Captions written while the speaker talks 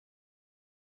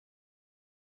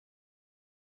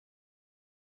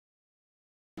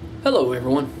Hello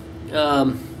everyone.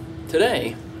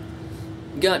 Today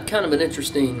got kind of an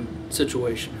interesting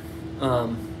situation.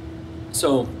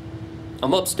 So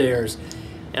I'm upstairs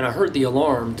and I heard the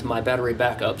alarm to my battery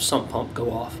backup sump pump go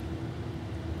off,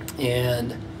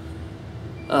 and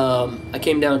I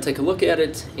came down to take a look at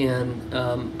it, and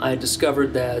I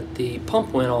discovered that the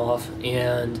pump went off.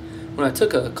 And when I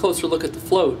took a closer look at the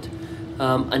float,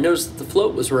 I noticed that the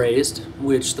float was raised,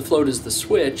 which the float is the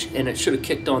switch, and it should have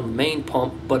kicked on the main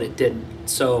pump, but it didn't.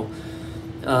 So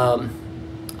I'm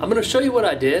going to show you what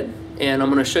I did, and I'm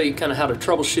going to show you kind of how to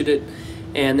troubleshoot it.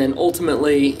 And then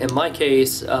ultimately, in my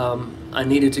case, I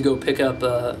needed to go pick up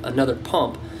another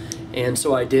pump, and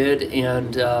so I did.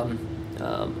 And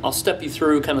I'll step you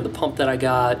through kind of the pump that I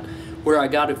got, where I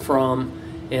got it from,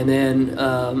 and then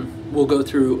we'll go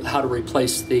through how to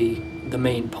replace the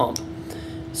main pump.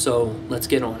 So let's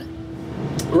get on it.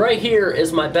 Right here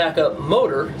is my backup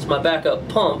motor. It's my backup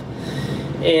pump,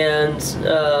 and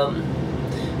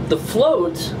the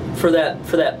float for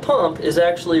that pump is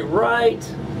actually right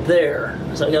there.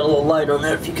 So I got a little light on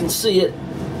there if you can see it.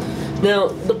 Now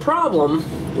the problem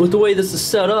with the way this is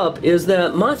set up is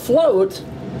that my float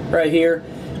right here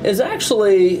is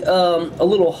actually a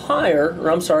little higher, or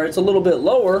I'm sorry, it's a little bit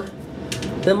lower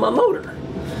than my motor,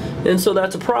 and so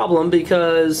that's a problem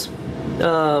because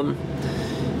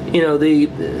you know,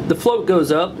 the float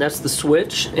goes up, that's the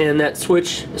switch, and that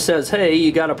switch says, hey,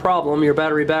 you got a problem, your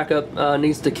battery backup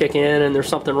needs to kick in, and there's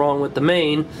something wrong with the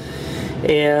main,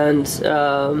 and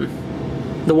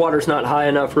the water's not high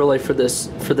enough really for this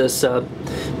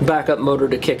backup motor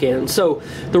to kick in. So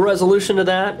the resolution to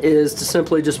that is to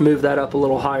simply just move that up a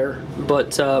little higher.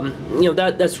 But you know,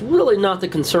 that's really not the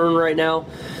concern right now.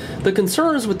 The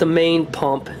concern is with the main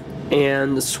pump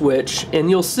and the switch, and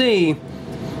you'll see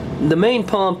the main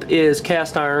pump is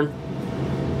cast iron.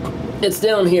 It's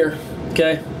down here,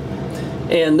 okay,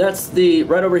 and that's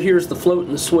right over here is the float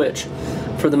and the switch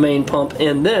for the main pump,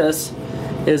 and this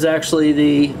is actually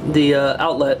the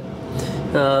outlet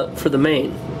for the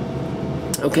main.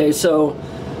 Okay, so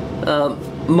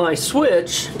my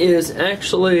switch is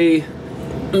actually, I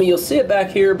mean, you'll see it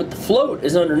back here, but the float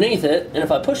is underneath it, and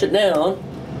if I push it down,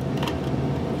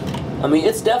 I mean,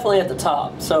 it's definitely at the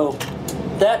top, so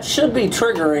that should be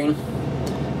triggering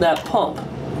that pump,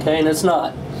 okay, and it's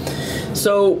not.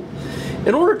 So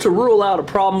in order to rule out a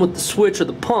problem with the switch or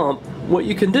the pump, what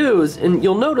you can do is, and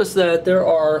you'll notice that there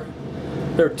are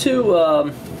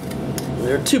two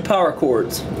power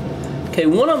cords. Okay,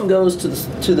 one of them goes to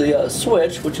the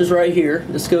switch, which is right here.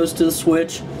 This goes to the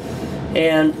switch,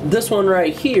 and this one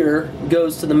right here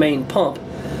goes to the main pump.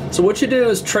 So what you do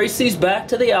is trace these back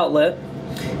to the outlet,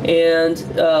 and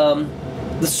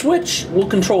the switch will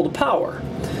control the power.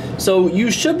 So you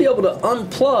should be able to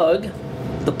unplug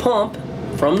the pump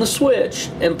from the switch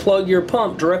and plug your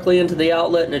pump directly into the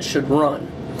outlet, and it should run.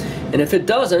 And if it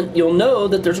doesn't, you'll know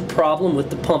that there's a problem with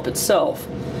the pump itself.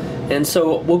 And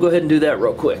so we'll go ahead and do that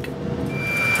real quick.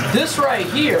 This right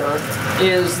here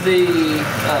is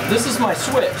this is my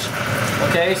switch.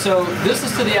 Okay, so this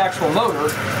is to the actual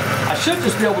motor. I should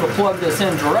just be able to plug this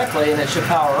in directly and it should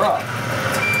power up.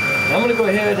 I'm going to go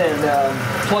ahead and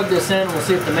plug this in, and we'll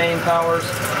see if the main powers.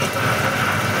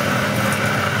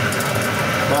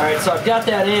 Alright, so I've got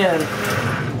that in.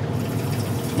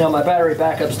 Now my battery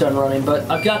backup's done running, but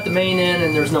I've got the main in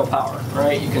and there's no power,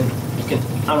 right? You can,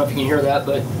 I don't know if you can hear that,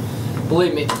 but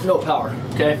believe me, no power,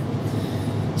 okay?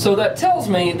 So that tells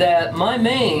me that my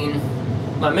main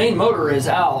motor is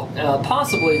out,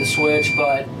 possibly the switch,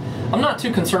 but I'm not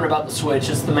too concerned about the switch,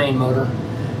 it's the main motor.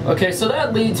 Okay, so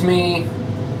that leads me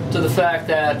to the fact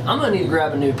that I'm going to need to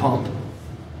grab a new pump.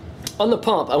 On the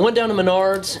pump, I went down to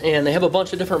Menards, and they have a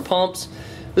bunch of different pumps.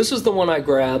 This is the one I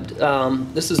grabbed.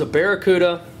 This is a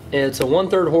Barracuda. It's a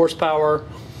 1/3 horsepower,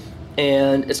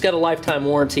 and it's got a lifetime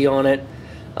warranty on it.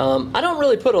 I don't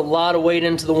really put a lot of weight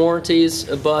into the warranties,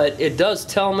 but it does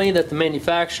tell me that the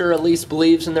manufacturer at least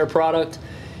believes in their product.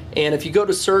 And if you go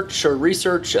to search or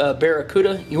research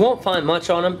Barracuda, you won't find much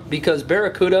on them, because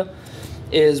Barracuda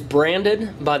is branded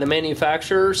by the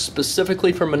manufacturer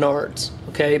specifically for Menards.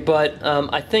 Okay, but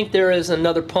I think there is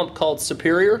another pump called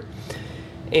Superior,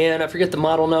 and I forget the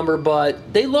model number, but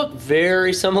they look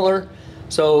very similar,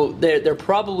 so they're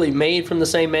probably made from the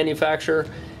same manufacturer.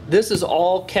 This is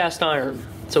all cast iron,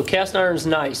 so cast iron is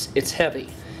nice, it's heavy,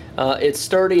 it's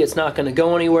sturdy, it's not going to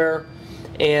go anywhere,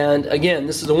 and again,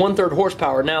 this is a 1/3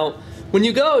 horsepower. Now when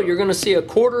you go, you're going to see a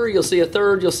quarter, you'll see a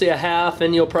third, you'll see a half,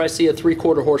 and you'll probably see a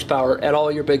 3/4 horsepower at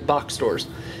all your big box stores.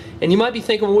 And you might be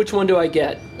thinking, well, which one do I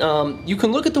get? You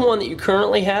can look at the one that you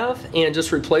currently have and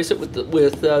just replace it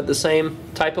with the same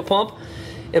type of pump.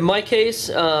 In my case,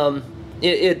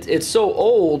 it's so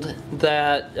old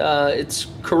that it's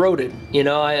corroded. You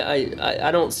know,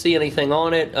 I don't see anything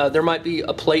on it. There might be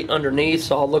a plate underneath,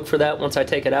 so I'll look for that once I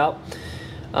take it out.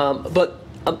 But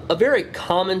a very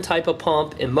common type of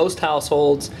pump in most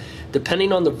households,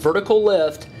 depending on the vertical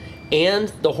lift and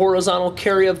the horizontal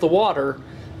carry of the water,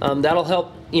 that'll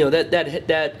help. You know,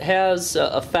 that has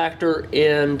a factor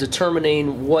in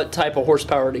determining what type of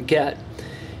horsepower to get.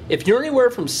 If you're anywhere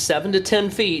from 7 to 10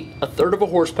 feet, a third of a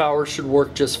horsepower should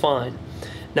work just fine.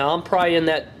 Now I'm probably in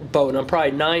that boat. I'm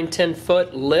probably 9-10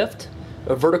 foot lift,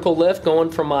 a vertical lift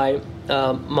going from my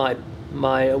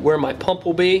where my pump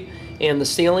will be and the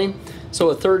ceiling. So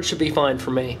a third should be fine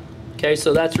for me. Okay,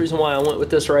 so that's the reason why I went with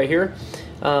this right here.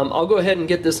 I'll go ahead and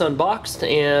get this unboxed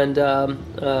and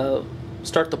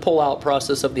start the pull-out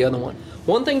process of the other one.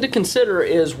 One thing to consider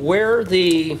is where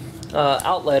the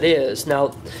outlet is.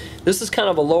 Now, this is kind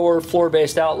of a lower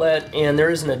floor-based outlet, and there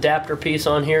is an adapter piece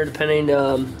on here depending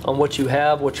on what you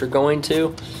have, what you're going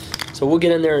to. So we'll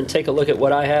get in there and take a look at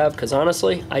what I have, because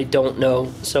honestly, I don't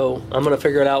know. So I'm going to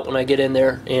figure it out when I get in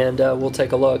there, and we'll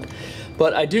take a look.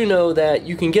 But I do know that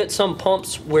you can get some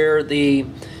pumps where the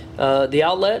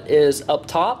outlet is up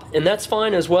top, and that's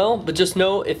fine as well. But just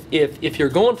know if you're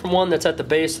going from one that's at the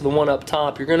base to the one up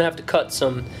top, you're going to have to cut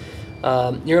some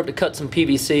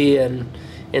PVC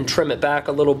and trim it back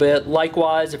a little bit.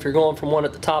 Likewise, if you're going from one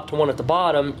at the top to one at the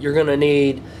bottom, you're going to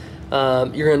need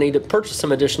to purchase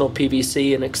some additional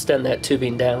PVC and extend that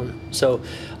tubing down. So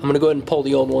I'm going to go ahead and pull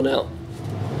the old one out.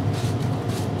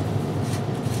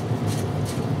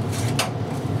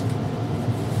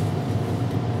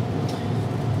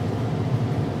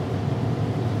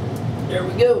 There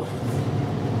we go.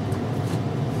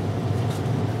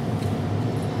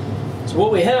 So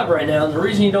what we have right now, and the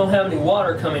reason you don't have any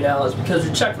water coming out is because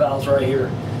your check valve's right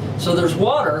here. So there's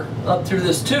water up through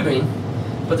this tubing,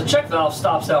 but the check valve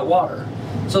stops that water.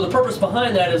 So the purpose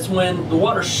behind that is when the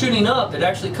water's shooting up, it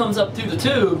actually comes up through the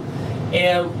tube,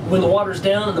 and when the water's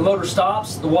down and the motor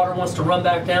stops, the water wants to run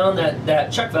back down,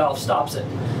 that check valve stops it.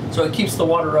 So it keeps the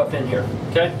water up in here,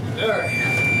 okay? All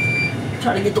right.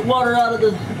 Try to get the water out of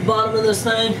the bottom of this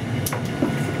thing,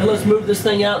 and let's move this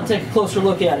thing out and take a closer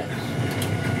look at it.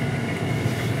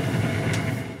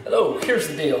 Oh, here's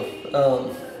the deal.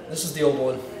 This is the old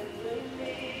one.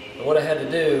 And what I had to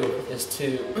do is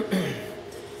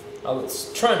I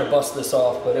was trying to bust this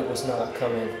off, but it was not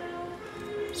coming.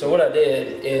 So what I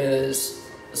did is,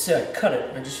 see, I cut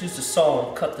it. I just used a saw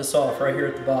and cut this off right here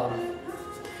at the bottom.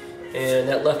 And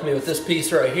that left me with this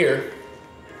piece right here.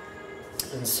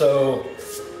 And so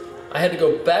I had to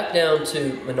go back down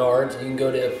to Menards, and you can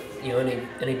go to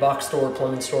any box store,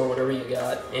 plumbing store, whatever you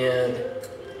got, and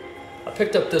I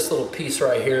picked up this little piece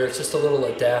right here. It's just a little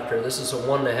adapter. This is a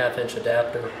 1.5 inch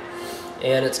adapter,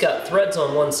 and it's got threads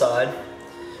on one side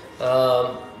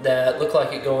that look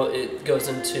like it goes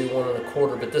into 1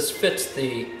 1/4, but this fits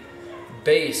the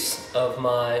base of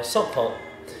my sump pump.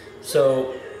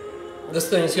 So this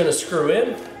thing is going to screw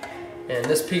in, and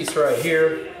this piece right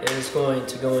here is going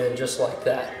to go in just like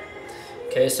that.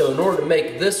 Okay, so in order to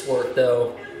make this work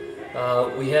though,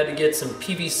 we had to get some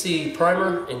PVC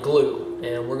primer and glue,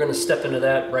 and we're going to step into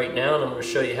that right now, and I'm going to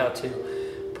show you how to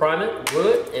prime it, glue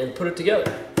it, and put it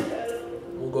together.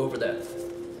 We'll go over that.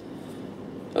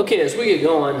 Okay, as we get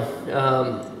going,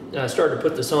 I started to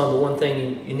put this on. The one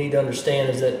thing you need to understand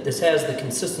is that this has the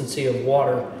consistency of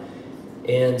water,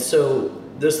 and so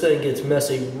this thing gets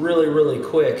messy really, really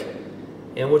quick.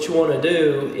 And what you want to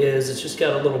do is, it's just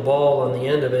got a little ball on the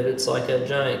end of it. It's like a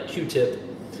giant Q-tip,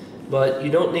 but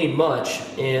you don't need much,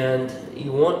 and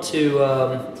you want to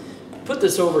put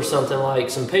this over something like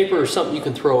some paper or something you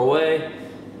can throw away,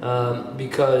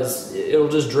 because it'll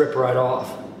just drip right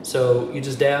off. So you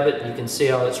just dab it, and you can see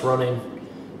how it's running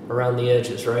around the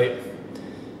edges, right?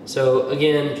 So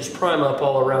again, just prime up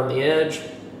all around the edge,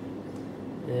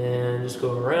 and just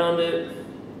go around it.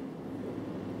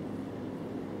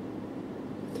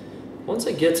 Once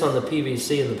it gets on the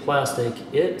PVC and the plastic,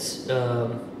 it's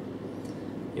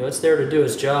it's there to do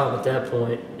its job at that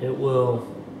point. It'll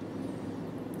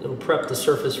prep the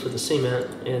surface for the cement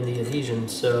and the adhesion,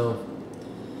 so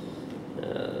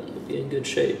it'll be in good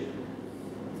shape.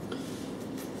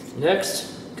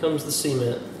 Next comes the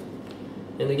cement,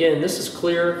 and again, this is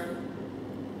clear,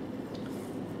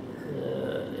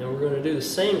 and we're going to do the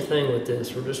same thing with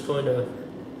this. We're just going to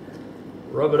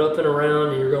rub it up and around,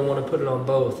 and you're going to want to put it on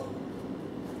both.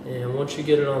 And once you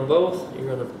get it on both, you're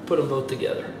going to put them both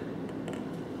together.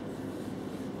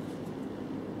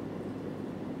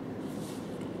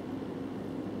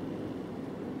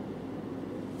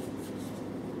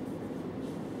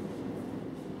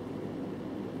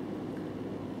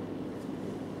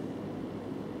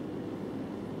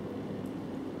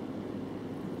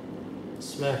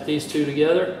 Smack these two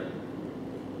together.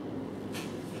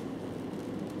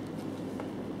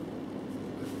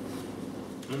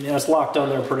 Yeah, it's locked on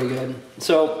there pretty good.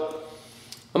 So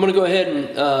I'm going to go ahead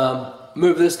and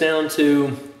move this down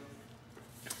to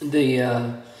the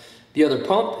other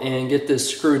pump and get this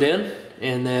screwed in,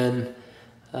 and then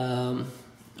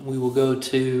we will go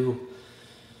to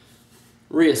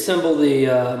reassemble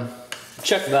the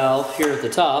check valve here at the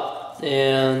top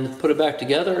and put it back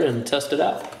together and test it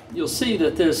out. You'll see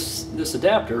that this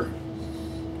adapter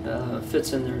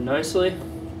fits in there nicely,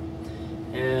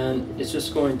 and it's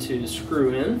just going to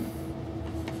screw in.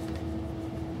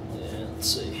 And let's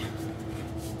see.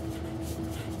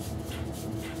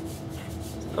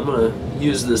 I'm going to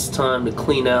use this time to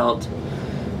clean out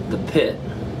the pit.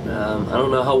 I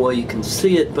don't know how well you can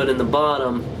see it, but in the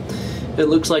bottom it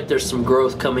looks like there's some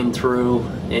growth coming through,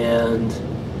 and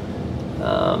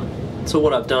so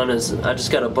what I've done is I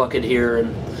just got a bucket here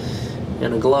and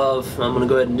a glove. I'm going to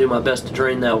go ahead and do my best to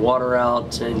drain that water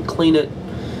out and clean it,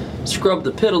 scrub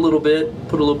the pit a little bit,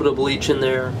 put a little bit of bleach in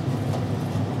there.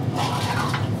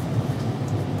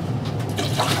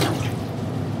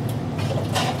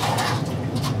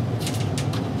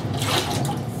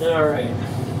 Alright,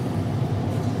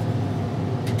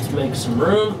 let's make some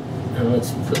room and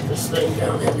let's put this thing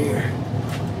down in here.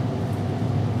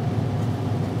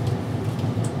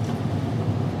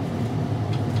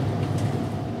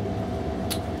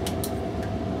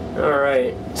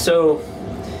 Alright, so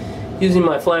using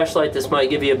my flashlight, this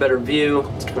might give you a better view.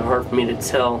 It's kind of hard for me to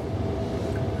tell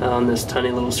on this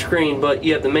tiny little screen, but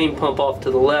you have the main pump off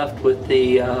to the left with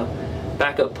the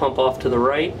backup pump off to the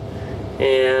right.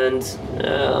 And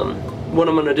what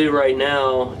I'm going to do right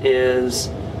now is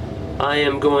I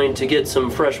am going to get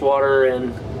some fresh water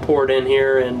and pour it in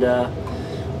here, and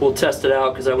we'll test it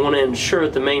out because I want to ensure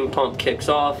that the main pump kicks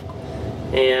off,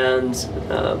 and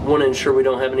want to ensure we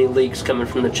don't have any leaks coming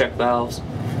from the check valves.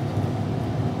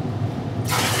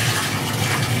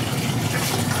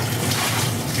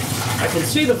 I can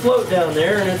see the float down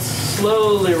there, and it's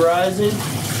slowly rising.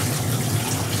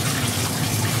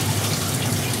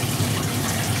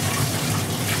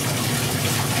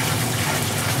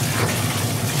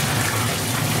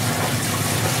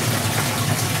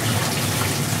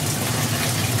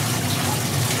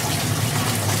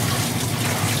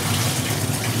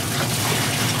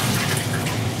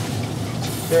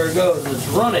 There it goes, it's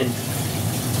running.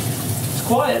 It's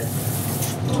quiet.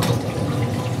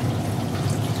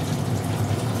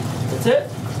 That's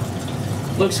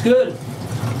it. Looks good.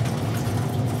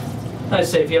 I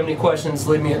say, if you have any questions,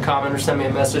 leave me a comment or send me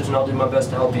a message and I'll do my best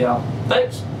to help you out.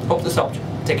 Thanks. Hope this helped you.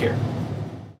 Take care.